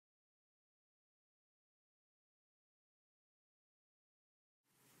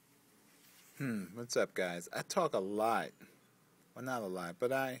What's up, guys? I talk a lot. Well, not a lot,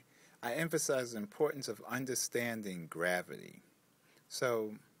 but I emphasize the importance of understanding gravity.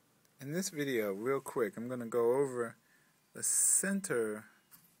 So, in this video, real quick, I'm going to go over the center,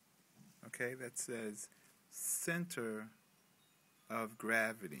 okay, that says center of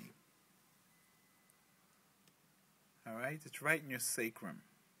gravity. Alright, it's right in your sacrum.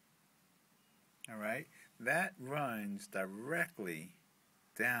 Alright, that runs directly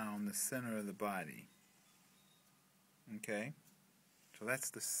down the center of the body. Okay, so that's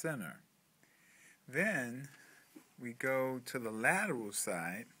the center. Then we go to the lateral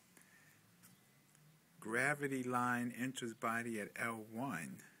side. Gravity line enters body at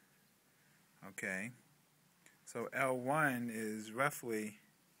L1. Okay, so L1 is roughly,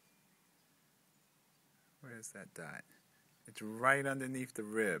 where's that dot? It's right underneath the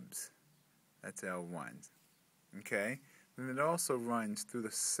ribs. That's L1. Okay, then it also runs through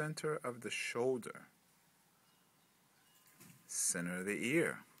the center of the shoulder, center of the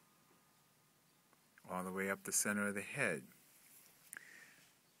ear, all the way up the center of the head.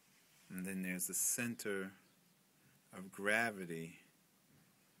 And then there's the center of gravity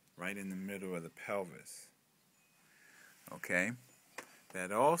right in the middle of the pelvis. Okay,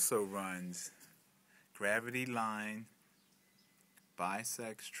 that also runs gravity line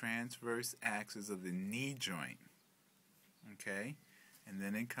bisects transverse axis of the knee joint. Okay, and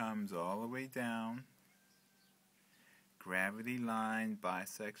then it comes all the way down. Gravity line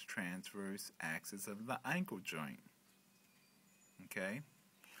bisects transverse axis of the ankle joint. Okay,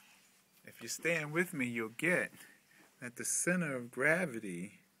 if you're staying with me, you'll get that the center of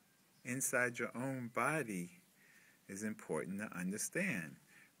gravity inside your own body is important to understand.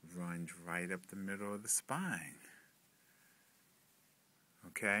 Runs right up the middle of the spine.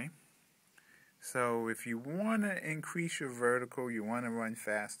 Okay, so if you want to increase your vertical, you want to run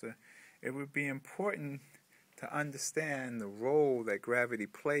faster, it would be important to understand the role that gravity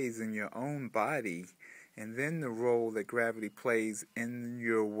plays in your own body, and then the role that gravity plays in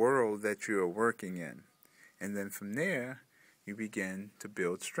your world that you are working in. And then from there, you begin to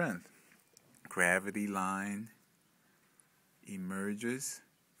build strength. Gravity line emerges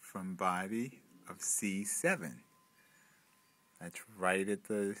from body of C7. That's right at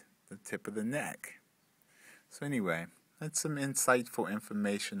the tip of the neck. So anyway, that's some insightful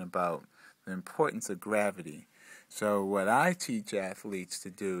information about the importance of gravity. So what I teach athletes to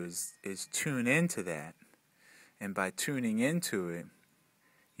do is tune into that. And by tuning into it,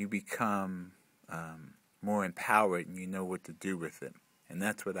 you become more empowered and you know what to do with it. And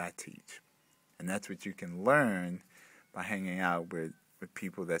that's what I teach. And that's what you can learn by hanging out with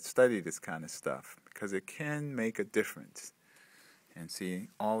people that study this kind of stuff. Because it can make a difference. And see,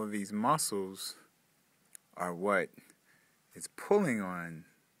 all of these muscles are what is pulling on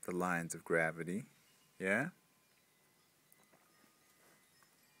the lines of gravity, yeah?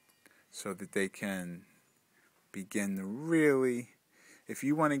 So that they can begin to really, if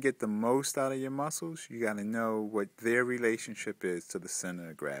you want to get the most out of your muscles, you got to know what their relationship is to the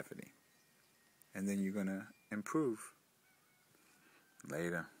center of gravity. And then you're going to improve.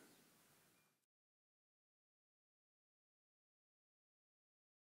 Later.